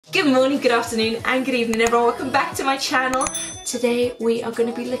Good morning, good afternoon and good evening everyone. Welcome back to my channel. Today we are going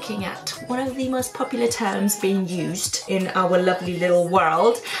to be looking at one of the most popular terms being used in our lovely little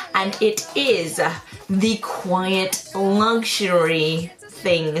world, and it is the quiet luxury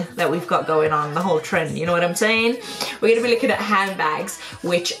thing that we've got going on, the whole trend, you know what I'm saying? We're going to be looking at handbags,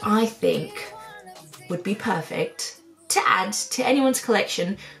 which I think would be perfect to add to anyone's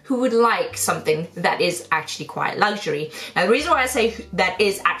collection who would like something that is actually quite luxury. Now the reason why I say that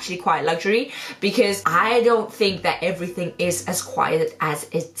is actually quite luxury, because I don't think that everything is as quiet as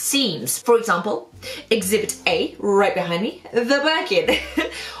it seems. For example, Exhibit A, right behind me, the Birkin.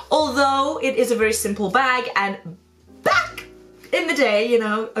 Although it is a very simple bag, and back in the day, you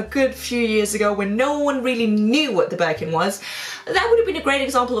know, a good few years ago when no one really knew what the Birkin was, that would have been a great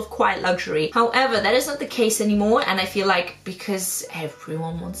example of quiet luxury. However, that is not the case anymore, and I feel like because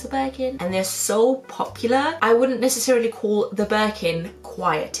everyone wants a Birkin and they're so popular, I wouldn't necessarily call the Birkin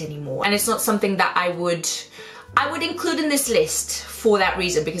quiet anymore. And it's not something that I would include in this list for that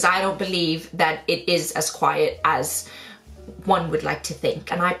reason, because I don't believe that it is as quiet as one would like to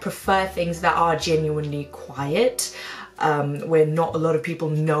think. And I prefer things that are genuinely quiet. Where not a lot of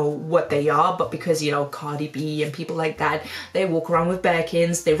people know what they are, but because, you know, Cardi B and people like that, they walk around with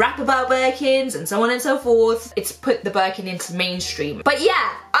Birkins, they rap about Birkins and so on and so forth. It's put the Birkin into mainstream. But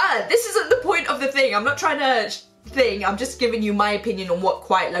yeah, this isn't the point of the thing. I'm not trying to I'm just giving you my opinion on what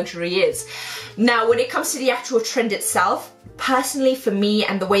quiet luxury is. Now, when it comes to the actual trend itself, personally for me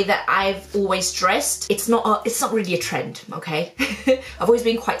and the way that I've always dressed, it's not really a trend, okay? I've always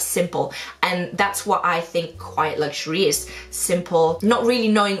been quite simple, and that's what I think quiet luxury is. Simple, not really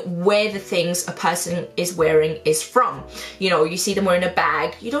knowing where the things a person is wearing is from. You know, you see them wearing a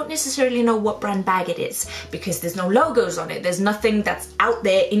bag, you don't necessarily know what brand bag it is because there's no logos on it. There's nothing that's out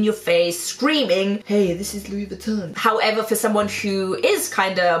there in your face screaming, hey, this is Louis Vuitton. However, for someone who is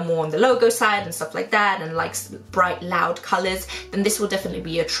kind of more on the logo side and stuff like that and likes bright, loud colors, then this will definitely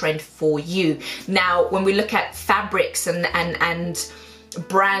be a trend for you. Now, when we look at fabrics and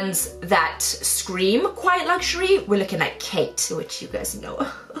brands that scream quiet luxury, we're looking at Kate, which you guys know.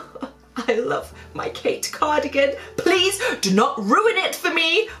 I love my Kate cardigan. Please do not ruin it for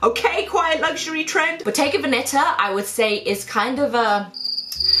me, okay? Quiet luxury trend. Bottega Veneta, I would say, is kind of a...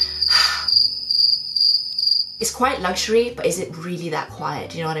 It's quite luxury, but is it really that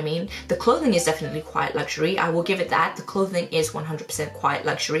quiet? You know what I mean? The clothing is definitely quiet luxury. I will give it that. The clothing is 100% quiet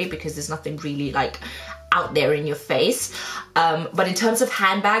luxury because there's nothing really like out there in your face. But in terms of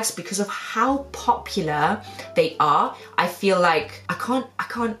handbags, because of how popular they are, I feel like I can't,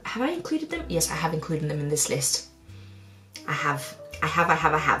 have I included them? Yes, I have included them in this list. I have,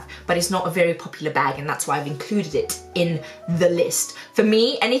 but it's not a very popular bag, and that's why I've included it in the list. For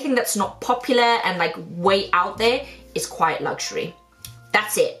me, anything that's not popular and like way out there is quiet luxury.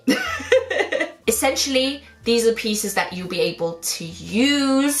 That's it. Essentially, these are pieces that you'll be able to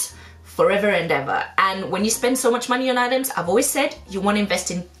use forever and ever. And when you spend so much money on items, I've always said you want to invest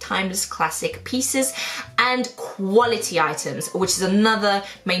in timeless classic pieces and quality items, which is another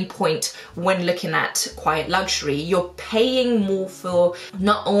main point when looking at quiet luxury. You're paying more for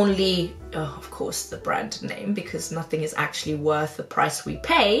not only, of course, the brand name, because nothing is actually worth the price we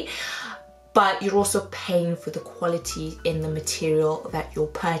pay, but you're also paying for the quality in the material that you're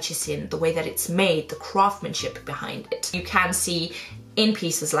purchasing, the way that it's made, the craftsmanship behind it. You can see in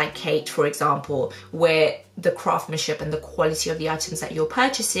pieces like Kate, for example, where the craftsmanship and the quality of the items that you're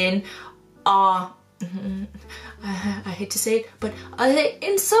purchasing are, I hate to say it, but are they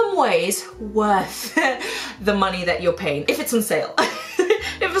in some ways worth the money that you're paying, if it's on sale.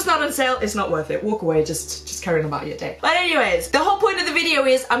 If it's not on sale, it's not worth it. Walk away, just carry on about your day. But anyways, the whole point of the video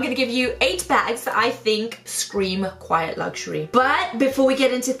is I'm gonna give you 8 bags that I think scream quiet luxury. But before we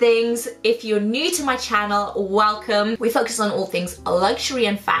get into things, if you're new to my channel, welcome. We focus on all things luxury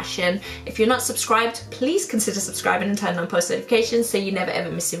and fashion. If you're not subscribed, please consider subscribing and turn on post notifications so you never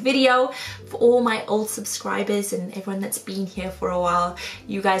ever miss a video. For all my old subscribers and everyone that's been here for a while,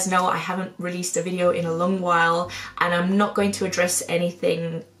 you guys know I haven't released a video in a long while, and I'm not going to address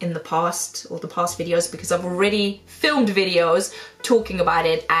anything in the past or the past videos because I've already filmed videos talking about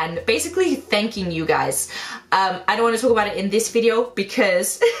it and basically thanking you guys. I don't want to talk about it in this video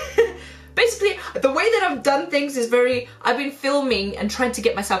because basically the way that I've done things is I've been filming and trying to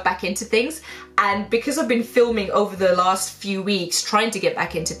get myself back into things, and because I've been filming over the last few weeks trying to get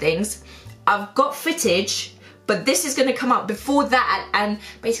back into things, I've got footage, but this is going to come out before that, and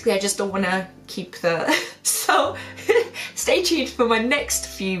basically I just don't want to keep the... So stay tuned for my next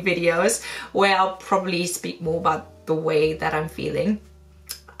few videos where I'll probably speak more about the way that I'm feeling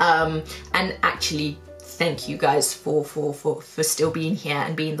and actually thank you guys for still being here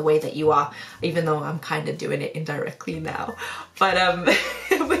and being the way that you are, even though I'm kind of doing it indirectly now. But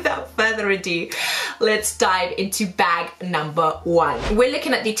without further ado, let's dive into bag number 1. We're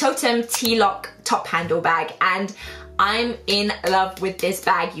looking at the Totem T-Lock top handle bag, and I'm in love with this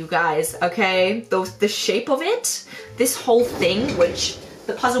bag, you guys, okay? The shape of it, this whole thing, which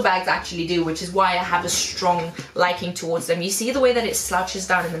the puzzle bags actually do, which is why I have a strong liking towards them. You see the way that it slouches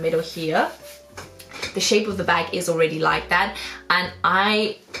down in the middle here? The shape of the bag is already like that, and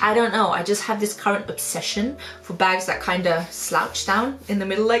I don't know, I just have this current obsession for bags that kind of slouch down in the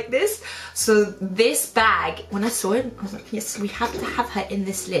middle like this. So this bag, when I saw it, I was like, yes, we have to have her in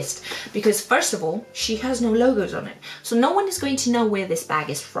this list, because first of all, she has no logos on it, so no one is going to know where this bag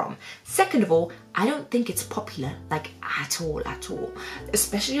is from. Second of all, I don't think it's popular, like at all,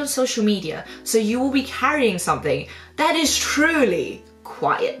 especially on social media. So you will be carrying something that is truly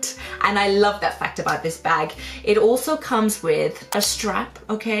quiet, and I love that fact about this bag. It also comes with a strap,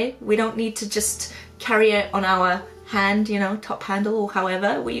 okay? We don't need to just carry it on our hand, you know, top handle or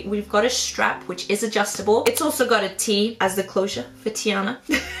however. We've got a strap which is adjustable. It's also got a T as the closure for Tiana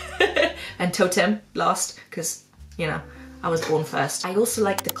and Totem last, because, you know, I was born first. I also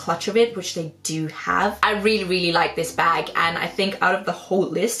like the clutch of it, which they do have. I really like this bag, and I think out of the whole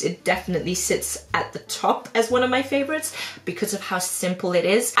list, it definitely sits at the top as one of my favorites because of how simple it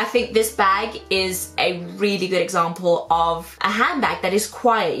is. I think this bag is a really good example of a handbag that is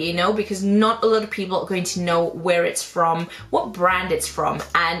quiet, you know, because not a lot of people are going to know where it's from, what brand it's from,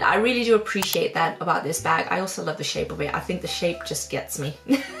 and I really do appreciate that about this bag. I also love the shape of it. I think the shape just gets me.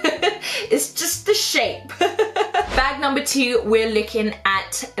 It's just the shape. Bag number 2, we're looking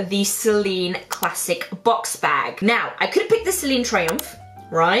at the Celine Classic Box Bag. Now, I could have picked the Celine Triumph,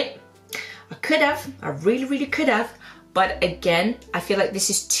 right? I could have, I really could have, but again, I feel like this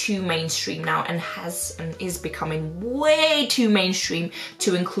is too mainstream now and is becoming way too mainstream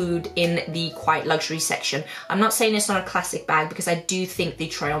to include in the quiet luxury section. I'm not saying it's not a classic bag, because I do think the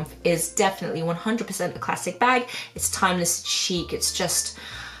Triumph is definitely 100% a classic bag. It's timeless, it's chic, it's just,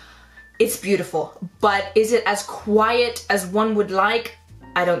 it's beautiful, but is it as quiet as one would like?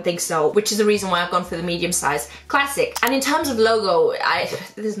 I don't think so, which is the reason why I've gone for the medium size classic. And in terms of logo,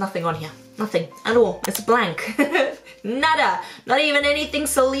 there's nothing on here. Nothing at all. It's blank. Nada. Not even anything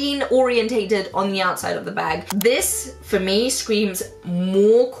Celine orientated on the outside of the bag. This, for me, screams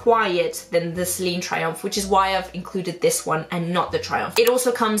more quiet than the Celine Triumph, which is why I've included this one and not the Triumph. It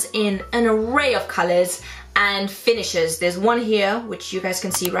also comes in an array of colors and finishes. There's one here, which you guys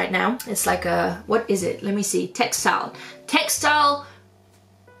can see right now. It's like a, what is it? Let me see. Textile,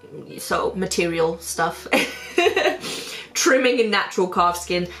 so material stuff. Trimming in natural calf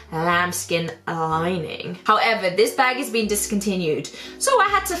skin, lambskin lining. However, this bag has been discontinued, so I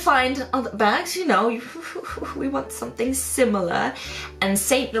had to find other bags, you know, we want something similar. And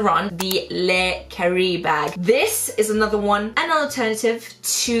Saint Laurent, the Le Carré bag. This is another one, an alternative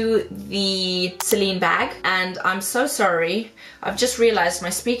to the Celine bag, and I'm so sorry. I've just realized my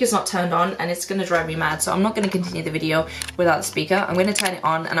speaker's not turned on and it's gonna drive me mad, so I'm not gonna continue the video without the speaker. I'm gonna turn it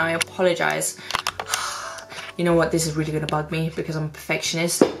on, and I apologize. You know what, this is really gonna bug me because I'm a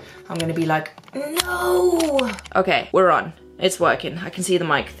perfectionist. I'm gonna be like, no! Okay, we're on. It's working. I can see the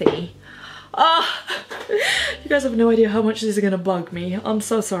mic thingy. Ah! You guys have no idea how much this is gonna bug me. I'm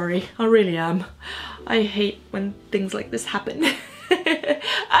so sorry. I really am. I hate when things like this happen.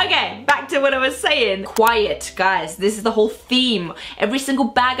 Okay, back to what I was saying. Quiet, guys. This is the whole theme. Every single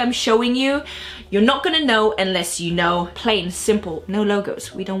bag I'm showing you, you're not gonna know unless you know. Plain, simple, no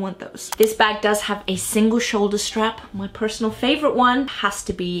logos. We don't want those. This bag does have a single shoulder strap. My personal favorite one has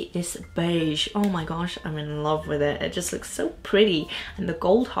to be this beige. Oh my gosh, I'm in love with it. It just looks so pretty, and the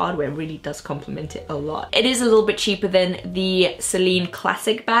gold hardware really does complement it a lot. It is a little bit cheaper than the Celine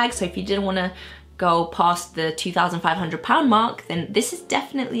Classic bag, so if you didn't want to go past the £2,500 mark, then this is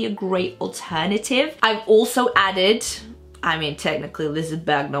definitely a great alternative. I've also added, I mean, technically this is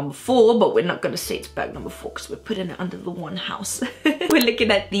bag number 4, but we're not gonna say it's bag number 4 because we're putting it under the one house. We're looking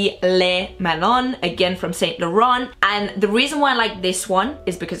at the Le Melon, again from Saint Laurent. And the reason why I like this one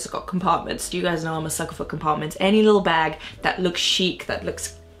is because it's got compartments. You guys know I'm a sucker for compartments. Any little bag that looks chic, that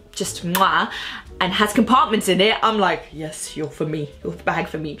looks just mwah, and has compartments in it, I'm like, yes, you're for me, you're the bag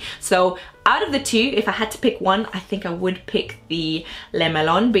for me. So out of the two, if I had to pick one, I think I would pick the Le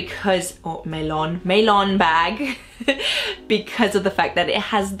Melon because, or Melon bag, because of the fact that it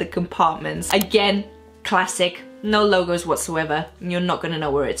has the compartments. Again, classic, no logos whatsoever. You're not gonna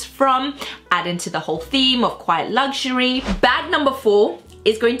know where it's from. Add into the whole theme of quiet luxury. Bag number 4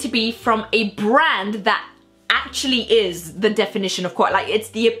 is going to be from a brand that actually is the definition of quiet, like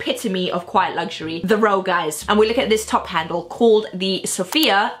it's the epitome of quiet luxury. The Row, guys. And we look at this top handle called the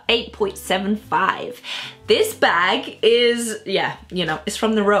Sophia 8.75. This bag is, yeah, you know, it's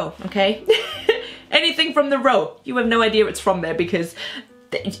from the Row, okay? Anything from the Row, you have no idea it's from there because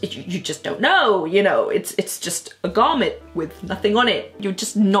you just don't know, you know, it's just a garment with nothing on it. You're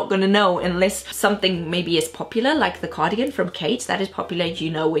just not gonna know unless something maybe is popular, like the cardigan from Kate. That is popular,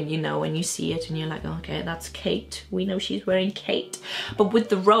 you know when you see it and you're like, okay, that's Kate. We know she's wearing Kate. But with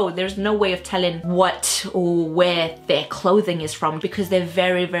the Row, there's no way of telling what or where their clothing is from because they're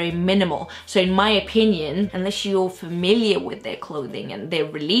very, very minimal. So in my opinion, unless you're familiar with their clothing and their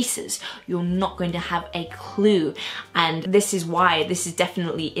releases, you're not going to have a clue. And this is why this is definitely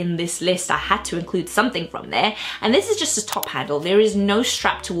in this list. I had to include something from there. And this is just a top handle. There is no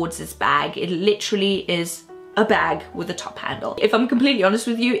strap towards this bag. It literally is a bag with a top handle. If I'm completely honest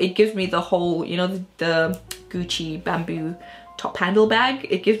with you, it gives me the whole, you know, the Gucci bamboo top handle bag.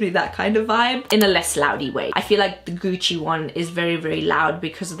 It gives me that kind of vibe in a less loudy way. I feel like the Gucci one is very, very loud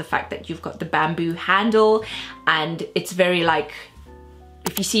because of the fact that you've got the bamboo handle and it's very like,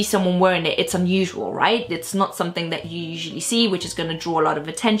 if you see someone wearing it, it's unusual, right? It's not something that you usually see, which is going to draw a lot of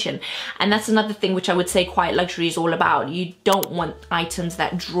attention. And that's another thing which I would say quiet luxury is all about. You don't want items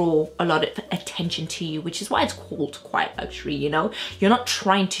that draw a lot of attention to you, which is why it's called quiet luxury, you know? You're not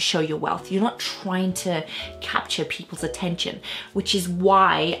trying to show your wealth. You're not trying to capture people's attention, which is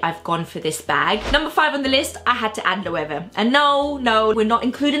why I've gone for this bag. Number 5 on the list, I had to add Loewe. And no, we're not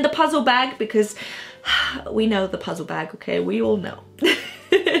including the puzzle bag because we know the puzzle bag, okay? We all know.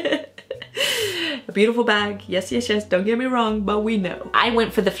 A beautiful bag, yes, don't get me wrong, but we know. I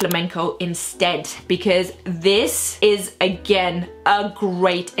went for the flamenco instead because this is, again, a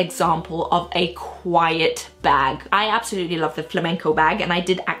great example of a quiet bag. I absolutely love the flamenco bag, and I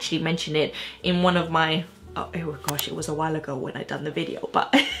did actually mention it in one of my, oh gosh, it was a while ago when I done the video,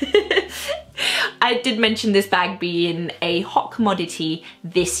 but I did mention this bag being a hot commodity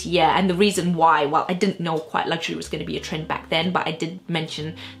this year, and the reason why, well, I didn't know quiet luxury was going to be a trend back then, but I did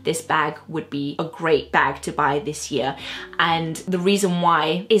mention this bag would be a great bag to buy this year. And the reason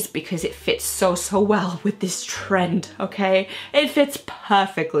why is because it fits so well with this trend, okay? It fits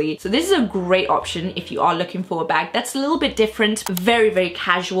perfectly. So this is a great option if you are looking for a bag that's a little bit different, very, very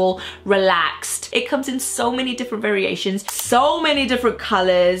casual, relaxed. It comes in so many different variations, so many different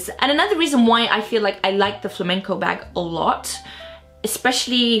colors. And another reason why I feel like I like the flamenco bag a lot,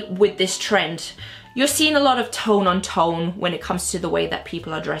 especially with this trend, you're seeing a lot of tone on tone when it comes to the way that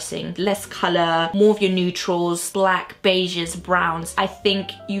people are dressing. Less color, more of your neutrals, black, beiges, browns. I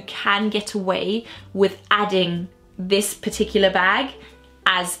think you can get away with adding this particular bag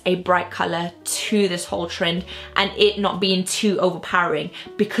as a bright color to this whole trend and it not being too overpowering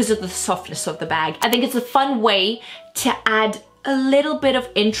because of the softness of the bag. I think it's a fun way to add a little bit of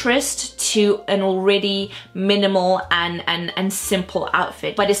interest to an already minimal and simple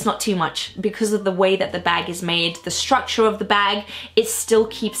outfit, but it's not too much because of the way that the bag is made, the structure of the bag. It still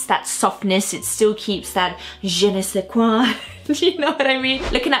keeps that softness, it still keeps that je ne sais quoi. You know what I mean?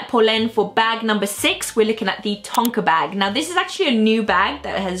 Looking at Pauline for bag number 6, we're looking at the Tonka bag. Now this is actually a new bag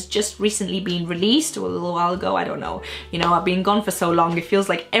that has just recently been released, or a little while ago, I don't know. You know, I've been gone for so long, it feels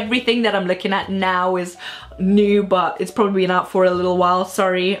like everything that I'm looking at now is new, but it's probably been out for a little while.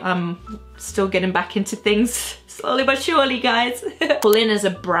 Sorry, I'm still getting back into things slowly but surely, guys. Pauline is a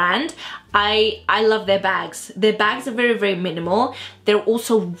brand. I love their bags. Their bags are very, very minimal. They're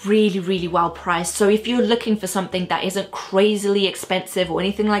also really, really well priced. So if you're looking for something that isn't crazily expensive or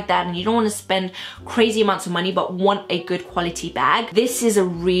anything like that, and you don't want to spend crazy amounts of money but want a good quality bag, this is a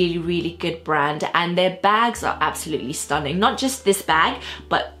really, really good brand, and their bags are absolutely stunning. Not just this bag,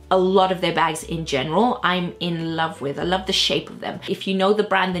 but a lot of their bags in general, I'm in love with. I love the shape of them. If you know the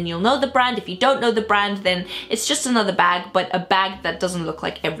brand, then you'll know the brand. If you don't know the brand, then it's just another bag, but a bag that doesn't look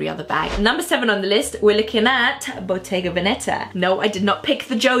like every other bag. Number 7 on the list, we're looking at Bottega Veneta. No, I did not pick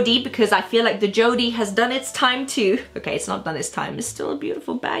the Jodie because I feel like the Jodie has done its time too. Okay, it's not done its time. It's still a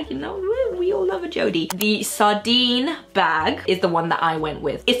beautiful bag, you know. We all love a Jodie. The Sardine bag is the one that I went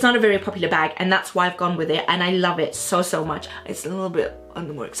with. It's not a very popular bag, and that's why I've gone with it, and I love it so much. It's a little bit on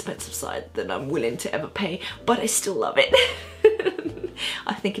the more expensive side than I'm willing to ever pay, but I still love it.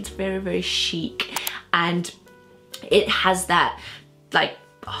 I think it's very, very chic, and it has that like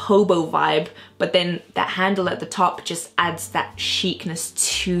hobo vibe, but then that handle at the top just adds that chicness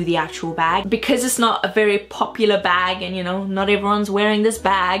to the actual bag. Because it's not a very popular bag, and you know, not everyone's wearing this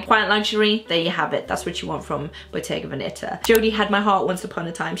bag, quiet luxury, there you have it. That's what you want from Bottega Veneta. Jodie had my heart once upon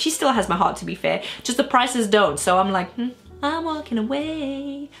a time. She still has my heart, to be fair, just the prices don't. So I'm like, I'm walking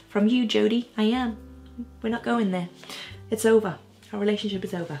away from you, Jodie. I am. we're not going there. It's over. Our relationship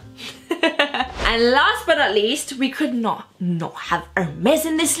is over. And last but not least, we could not have Hermes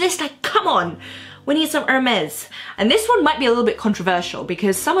in this list. Like, come on, we need some Hermes. And this one might be a little bit controversial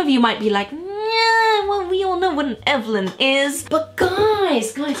because some of you might be like, yeah, well, we all know what an Evelyn is. But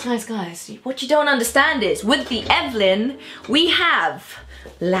guys, what you don't understand is with the Evelyn, we have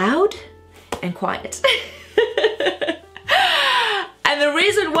loud and quiet. And the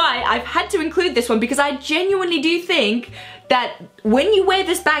reason why I've had to include this one, because I genuinely do think that when you wear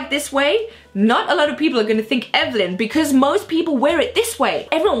this bag this way, not a lot of people are going to think Evelyn, because most people wear it this way.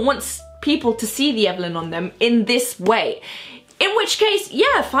 Everyone wants people to see the Evelyn on them in this way. In which case,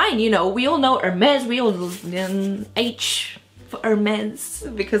 yeah, fine, you know, we all know Hermes, we all know H for Hermes,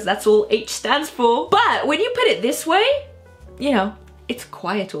 because that's all H stands for. But when you put it this way, you know, it's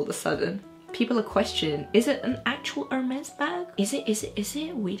quiet all of a sudden. People are questioning, is it an actual Hermes bag? Is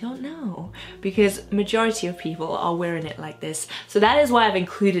it? We don't know. Because majority of people are wearing it like this. So that is why I've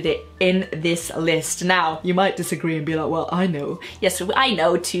included it in this list. Now, you might disagree and be like, well, I know. Yes, I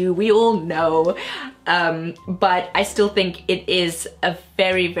know too, we all know. But I still think it is a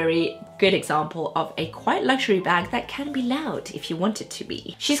very, very good example of a quiet luxury bag that can be loud if you want it to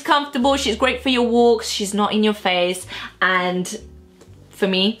be. She's comfortable, she's great for your walks, she's not in your face, and for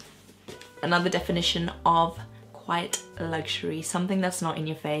me, another definition of quiet luxury, something that's not in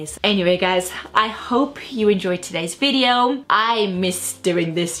your face. Anyway guys, I hope you enjoyed today's video. I miss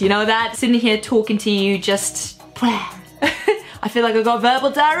doing this, you know that? Sitting here talking to you, just I feel like I got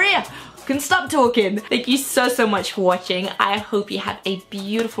verbal diarrhea. Couldn't stop talking. Thank you so much for watching. I hope you have a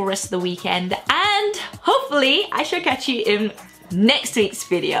beautiful rest of the weekend, and hopefully I shall catch you in next week's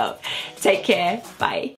video. Take care, bye.